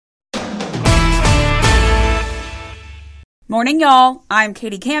Morning, y'all. I'm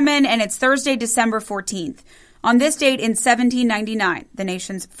Katie Kamen, and it's Thursday, December 14th. On this date in 1799, the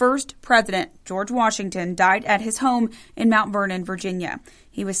nation's first president, George Washington, died at his home in Mount Vernon, Virginia.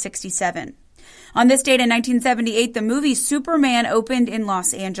 He was 67. On this date in 1978, the movie Superman opened in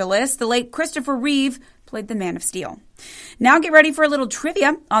Los Angeles. The late Christopher Reeve played the Man of Steel. Now get ready for a little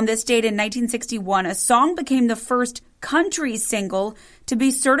trivia. On this date in 1961, a song became the first country single to be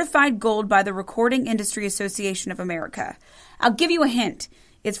certified gold by the Recording Industry Association of America. I'll give you a hint.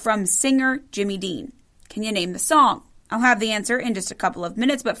 It's from singer Jimmy Dean. Can you name the song? I'll have the answer in just a couple of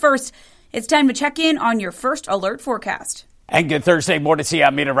minutes, but first, it's time to check in on your first alert forecast. And good Thursday morning to you.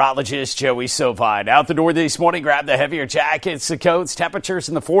 I'm meteorologist Joey Sovine. Out the door this morning, grab the heavier jackets, the coats, temperatures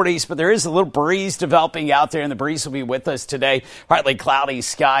in the 40s, but there is a little breeze developing out there, and the breeze will be with us today. Partly cloudy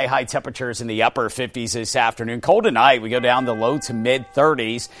sky, high temperatures in the upper 50s this afternoon. Cold tonight, we go down the low to mid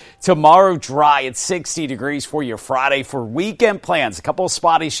 30s. Tomorrow, dry at 60 degrees for your Friday. For weekend plans, a couple of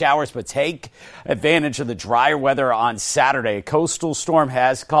spotty showers, but take advantage of the drier weather on Saturday. A coastal storm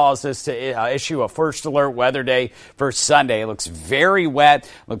has caused us to issue a first alert weather day for Sunday. It looks very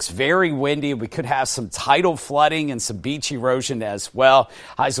wet, looks very windy. We could have some tidal flooding and some beach erosion as well.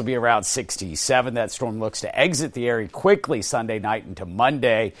 Highs will be around 67. That storm looks to exit the area quickly Sunday night into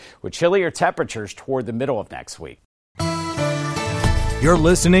Monday, with chillier temperatures toward the middle of next week. You're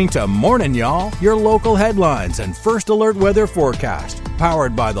listening to Morning Y'all, your local headlines and first alert weather forecast,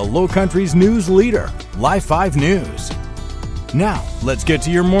 powered by the Lowcountry's news leader, Live 5 News. Now, let's get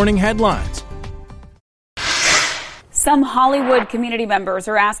to your morning headlines. Some Hollywood community members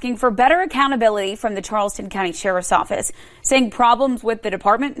are asking for better accountability from the Charleston County Sheriff's Office, saying problems with the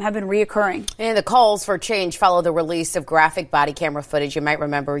department have been reoccurring. And the calls for change follow the release of graphic body camera footage you might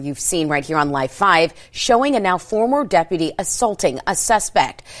remember you've seen right here on Live 5, showing a now former deputy assaulting a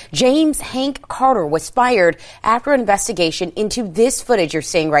suspect. James Hank Carter was fired after an investigation into this footage you're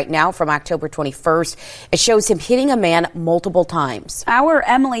seeing right now from October 21st. It shows him hitting a man multiple times. Our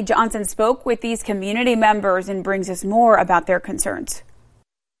Emily Johnson spoke with these community members and brings us more about their concerns.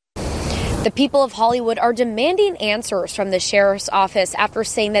 The people of Hollywood are demanding answers from the sheriff's office after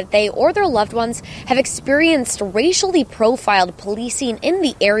saying that they or their loved ones have experienced racially profiled policing in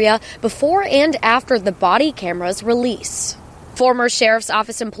the area before and after the body camera's release. Former sheriff's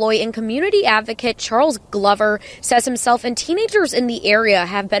office employee and community advocate Charles Glover says himself and teenagers in the area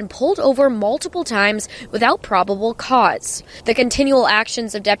have been pulled over multiple times without probable cause. The continual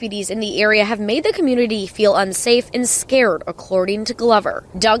actions of deputies in the area have made the community feel unsafe and scared, according to Glover.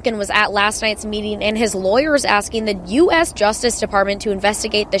 Duncan was at last night's meeting, and his lawyers asking the U.S. Justice Department to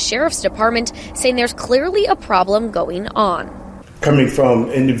investigate the sheriff's department, saying there's clearly a problem going on. Coming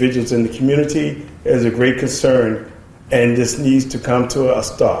from individuals in the community is a great concern, and this needs to come to a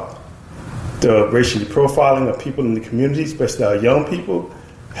stop. The racial profiling of people in the community, especially our young people,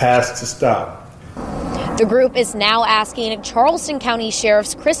 has to stop. The group is now asking Charleston County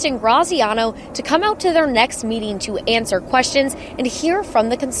Sheriff's Kristen Graziano to come out to their next meeting to answer questions and hear from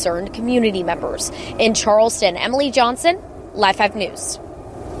the concerned community members. In Charleston, Emily Johnson, Live 5 News.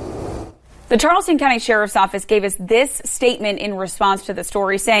 The Charleston County Sheriff's Office gave us this statement in response to the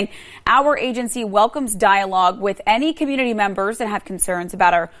story, saying our agency welcomes dialogue with any community members that have concerns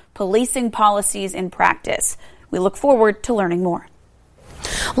about our policing policies and practice. We look forward to learning more.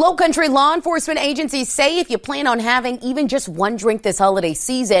 Lowcountry law enforcement agencies say if you plan on having even just one drink this holiday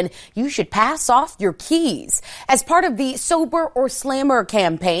season, you should pass off your keys. As part of the Sober or Slammer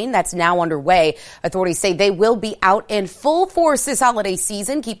campaign that's now underway, authorities say they will be out in full force this holiday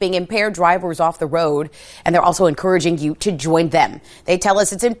season, keeping impaired drivers off the road. And they're also encouraging you to join them. They tell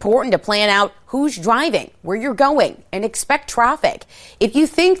us it's important to plan out who's driving, where you're going, and expect traffic. If you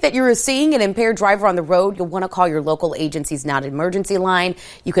think that you're seeing an impaired driver on the road, you'll want to call your local agency's non-emergency line.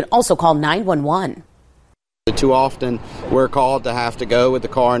 You can also call 911. Too often we're called to have to go with the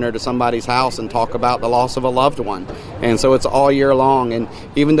coroner to somebody's house and talk about the loss of a loved one. And so it's all year long. And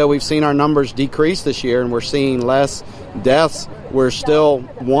even though we've seen our numbers decrease this year and we're seeing less deaths, we're still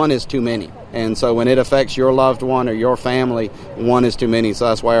one is too many. And so when it affects your loved one or your family, one is too many. So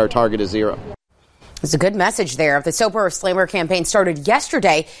that's why our target is 0. It's a good message there. The Sober or Slammer campaign started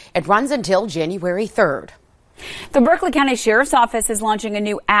yesterday. It runs until January 3rd. The Berkeley County Sheriff's Office is launching a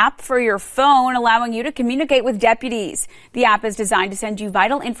new app for your phone, allowing you to communicate with deputies. The app is designed to send you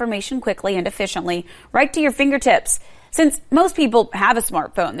vital information quickly and efficiently, right to your fingertips. Since most people have a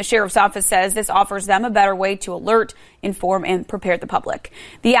smartphone, the Sheriff's Office says this offers them a better way to alert, inform, and prepare the public.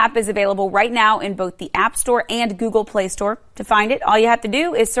 The app is available right now in both the App Store and Google Play Store. To find it, all you have to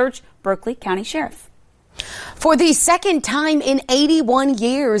do is search Berkeley County Sheriff. For the second time in 81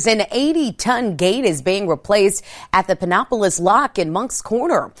 years, an 80-ton gate is being replaced at the Panopolis Lock in Moncks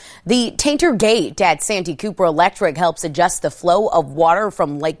Corner. The Tainter Gate at Santee Cooper Electric helps adjust the flow of water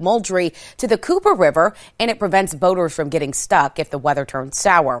from Lake Moultrie to the Cooper River, and it prevents boaters from getting stuck if the weather turns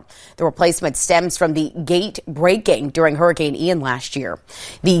sour. The replacement stems from the gate breaking during Hurricane Ian last year.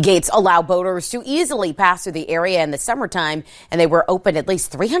 The gates allow boaters to easily pass through the area in the summertime, and they were opened at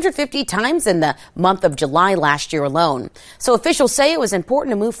least 350 times in the month of July last year alone. So officials say it was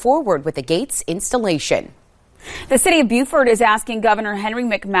important to move forward with the gate's installation. The city of Beaufort is asking Governor Henry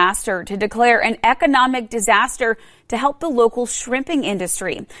McMaster to declare an economic disaster to help the local shrimping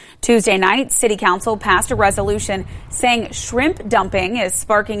industry. Tuesday night, City Council passed a resolution saying shrimp dumping is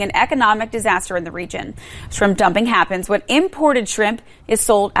sparking an economic disaster in the region. Shrimp dumping happens when imported shrimp is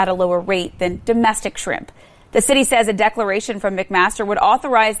sold at a lower rate than domestic shrimp. The city says a declaration from McMaster would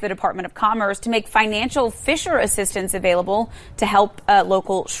authorize the Department of Commerce to make financial fisher assistance available to help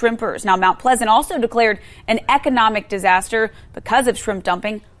local shrimpers. Now, Mount Pleasant also declared an economic disaster because of shrimp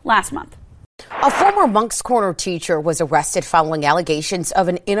dumping last month. A former Moncks Corner teacher was arrested following allegations of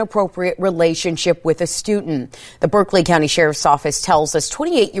an inappropriate relationship with a student. The Berkeley County Sheriff's Office tells us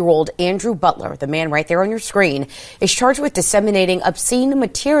 28-year-old Andrew Butler, the man right there on your screen, is charged with disseminating obscene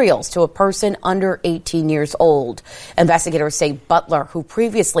materials to a person under 18 years old. Investigators say Butler, who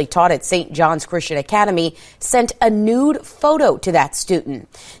previously taught at St. John's Christian Academy, sent a nude photo to that student.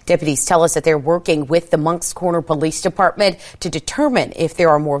 Deputies tell us that they're working with the Moncks Corner Police Department to determine if there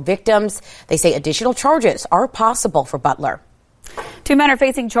are more victims. They say additional charges are possible for Butler. Two men are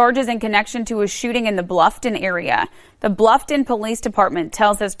facing charges in connection to a shooting in the Bluffton area. The Bluffton Police Department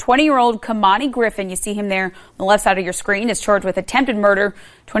tells us 20-year-old Kamani Griffin, you see him there on the left side of your screen, is charged with attempted murder.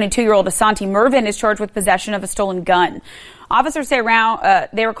 22-year-old Asante Mervin is charged with possession of a stolen gun. Officers say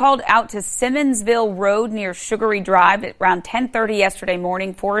they were called out to Simmonsville Road near Sugary Drive at around 10:30 yesterday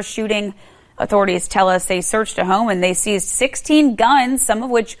morning for a shooting. Authorities tell us they searched a home and they seized 16 guns, some of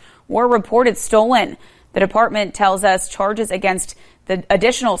which were reported stolen. The department tells us charges against the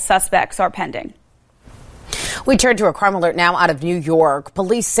additional suspects are pending. We turn to a crime alert now out of New York.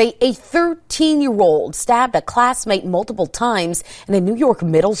 Police say a 13-year-old stabbed a classmate multiple times in a New York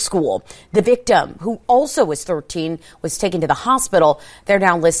middle school. The victim, who also was 13, was taken to the hospital. They're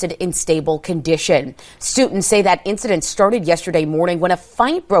now listed in stable condition. Students say that incident started yesterday morning when a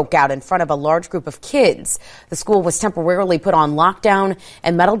fight broke out in front of a large group of kids. The school was temporarily put on lockdown,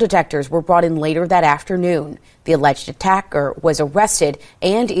 and metal detectors were brought in later that afternoon. The alleged attacker was arrested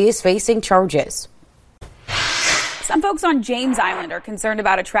and is facing charges. Some folks on James Island are concerned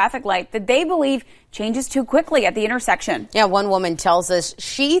about a traffic light that they believe changes too quickly at the intersection. Yeah, one woman tells us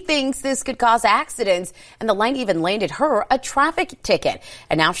she thinks this could cause accidents, and the light even landed her a traffic ticket.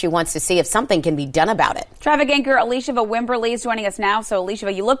 And now she wants to see if something can be done about it. Traffic anchor Alicia Wimberly is joining us now. So,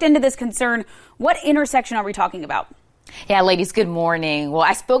 Alicia, you looked into this concern. What intersection are we talking about? Yeah, ladies, good morning. Well,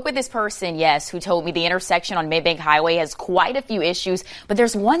 I spoke with this person, yes, who told me the intersection on Maybank Highway has quite a few issues, but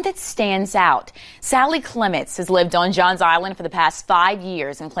there's one that stands out. Sally Clements has lived on Johns Island for the past 5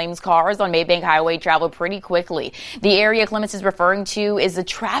 years and claims cars on Maybank Highway travel pretty quickly. The area Clements is referring to is the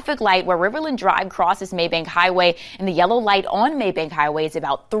traffic light where Riverland Drive crosses Maybank Highway, and the yellow light on Maybank Highway is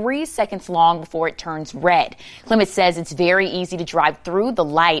about 3 seconds long before it turns red. Clements says it's very easy to drive through the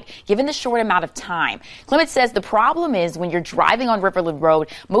light given the short amount of time. Clements says the problem is when you're driving on Riverland Road,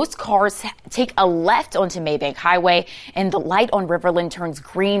 most cars take a left onto Maybank Highway, and the light on Riverland turns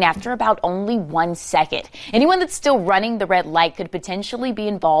green after about only 1 second. Anyone that's still running the red light could potentially be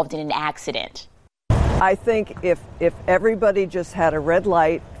involved in an accident. I think if everybody just had a red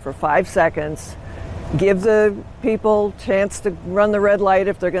light for 5 seconds, give the people a chance to run the red light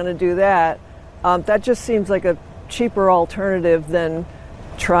if they're going to do that, that just seems like a cheaper alternative than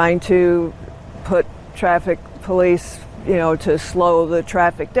trying to put traffic police, to slow the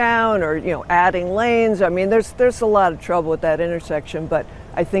traffic down or, adding lanes. I mean, there's a lot of trouble with that intersection, but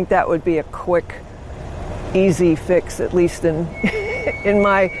I think that would be a quick, easy fix, at least in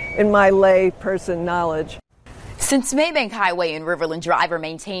my lay person knowledge. Since Maybank Highway and Riverland Drive are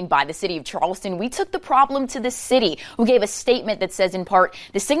maintained by the city of Charleston, we took the problem to the city, who gave a statement that says, in part,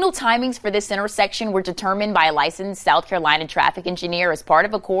 the signal timings for this intersection were determined by a licensed South Carolina traffic engineer as part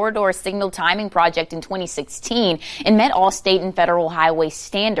of a corridor signal timing project in 2016 and met all state and federal highway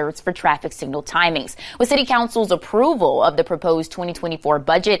standards for traffic signal timings. With City Council's approval of the proposed 2024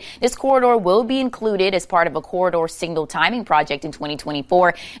 budget, this corridor will be included as part of a corridor signal timing project in 2024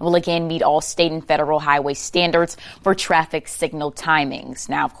 and will again meet all state and federal highway standards. for traffic signal timings.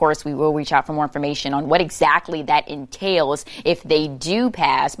 Now, of course, we will reach out for more information on what exactly that entails if they do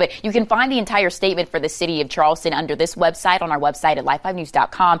pass. But you can find the entire statement for the city of Charleston under this website on our website at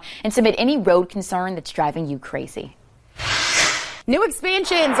live5news.com and submit any road concern that's driving you crazy. New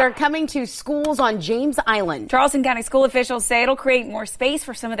expansions are coming to schools on James Island. Charleston County school officials say it'll create more space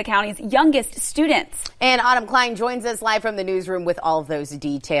for some of the county's youngest students. And Autumn Klein joins us live from the newsroom with all of those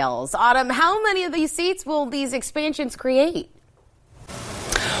details. Autumn, how many of these seats will these expansions create?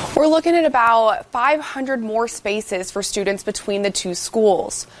 We're looking at about 500 more spaces for students between the two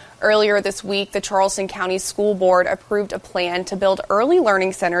schools. Earlier this week, the Charleston County School Board approved a plan to build early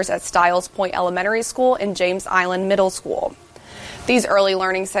learning centers at Stiles Point Elementary School and James Island Middle School. These early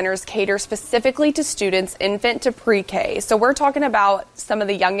learning centers cater specifically to students infant to pre-K, so we're talking about some of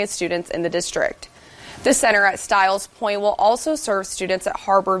the youngest students in the district. The center at Stiles Point will also serve students at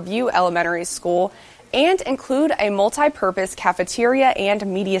Harbor View Elementary School and include a multi-purpose cafeteria and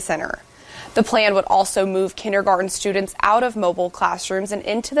media center. The plan would also move kindergarten students out of mobile classrooms and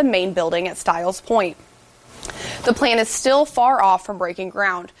into the main building at Stiles Point. The plan is still far off from breaking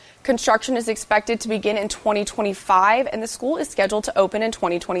ground. Construction is expected to begin in 2025, and the school is scheduled to open in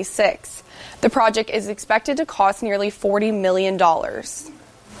 2026. The project is expected to cost nearly $40 million.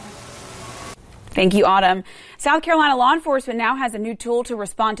 Thank you, Autumn. South Carolina law enforcement now has a new tool to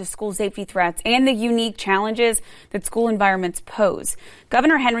respond to school safety threats and the unique challenges that school environments pose.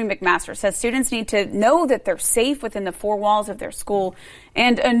 Governor Henry McMaster says students need to know that they're safe within the four walls of their school,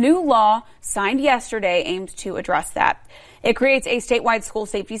 and a new law signed yesterday aims to address that. It creates a statewide school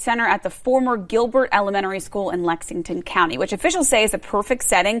safety center at the former Gilbert Elementary School in Lexington County, which officials say is a perfect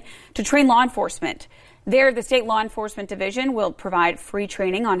setting to train law enforcement. There, the State Law Enforcement Division will provide free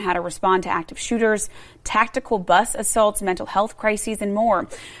training on how to respond to active shooters, tactical bus assaults, mental health crises, and more,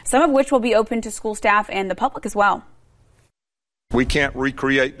 some of which will be open to school staff and the public as well. We can't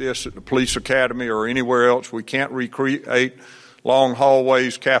recreate this at the police academy or anywhere else. We can't recreate long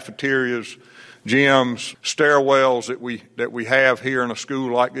hallways, cafeterias, gyms, stairwells that we have here in a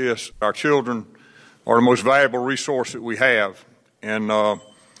school like this. Our children are the most valuable resource that we have. And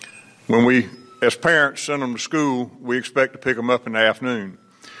when we, as parents, send them to school, we expect to pick them up in the afternoon.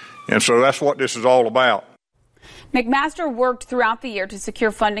 And so that's what this is all about. McMaster worked throughout the year to secure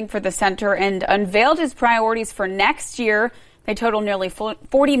funding for the center and unveiled his priorities for next year. They total nearly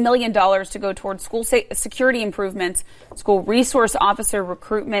 $40 million to go towards school security improvements, school resource officer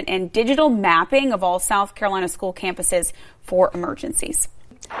recruitment, and digital mapping of all South Carolina school campuses for emergencies.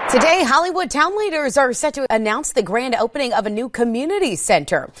 Today, Hollywood town leaders are set to announce the grand opening of a new community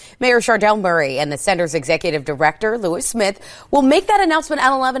center. Mayor Shardell Murray and the center's executive director, Lewis Smith, will make that announcement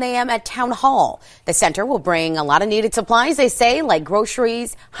at 11 a.m. at Town Hall. The center will bring a lot of needed supplies, they say, like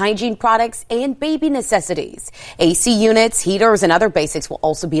groceries, hygiene products, and baby necessities. AC units, heaters, and other basics will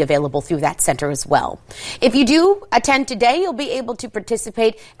also be available through that center as well. If you do attend today, you'll be able to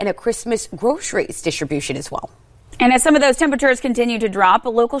participate in a Christmas groceries distribution as well. And as some of those temperatures continue to drop, a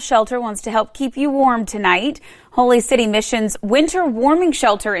local shelter wants to help keep you warm tonight. Holy City Mission's Winter Warming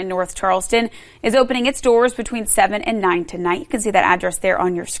Shelter in North Charleston is opening its doors between 7 and 9 tonight. You can see that address there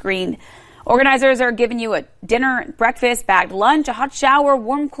on your screen. Organizers are giving you a dinner, breakfast, bagged lunch, a hot shower,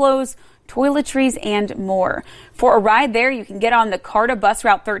 warm clothes, toiletries, and more. For a ride there, you can get on the Carta Bus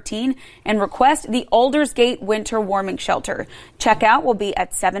Route 13 and request the Aldersgate Winter Warming Shelter. Checkout will be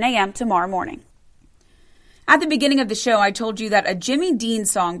at 7 a.m. tomorrow morning. At the beginning of the show, I told you that a Jimmy Dean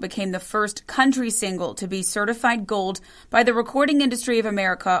song became the first country single to be certified gold by the Recording Industry of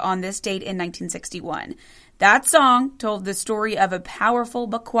America on this date in 1961. That song told the story of a powerful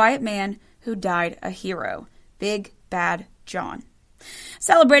but quiet man who died a hero, Big Bad John.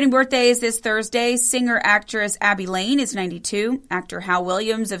 Celebrating birthdays this Thursday, singer-actress Abby Lane is 92. Actor Hal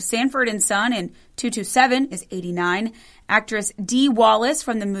Williams of Sanford & Son and 227 is 89. Actress Dee Wallace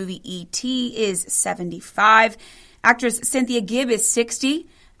from the movie E.T. is 75. Actress Cynthia Gibb is 60.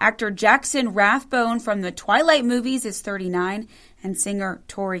 Actor Jackson Rathbone from the Twilight movies is 39. And singer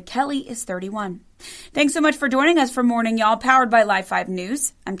Tori Kelly is 31. Thanks so much for joining us for Morning Y'all, powered by Live 5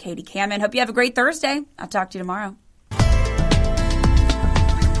 News. I'm Katie Kamen. Hope you have a great Thursday. I'll talk to you tomorrow.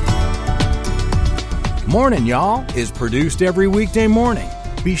 Morning Y'all is produced every weekday morning.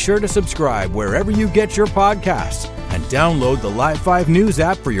 Be sure to subscribe wherever you get your podcasts and download the Live 5 News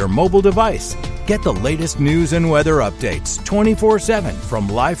app for your mobile device. Get the latest news and weather updates 24/7 from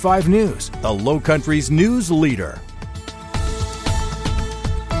Live 5 News, the Lowcountry's news leader.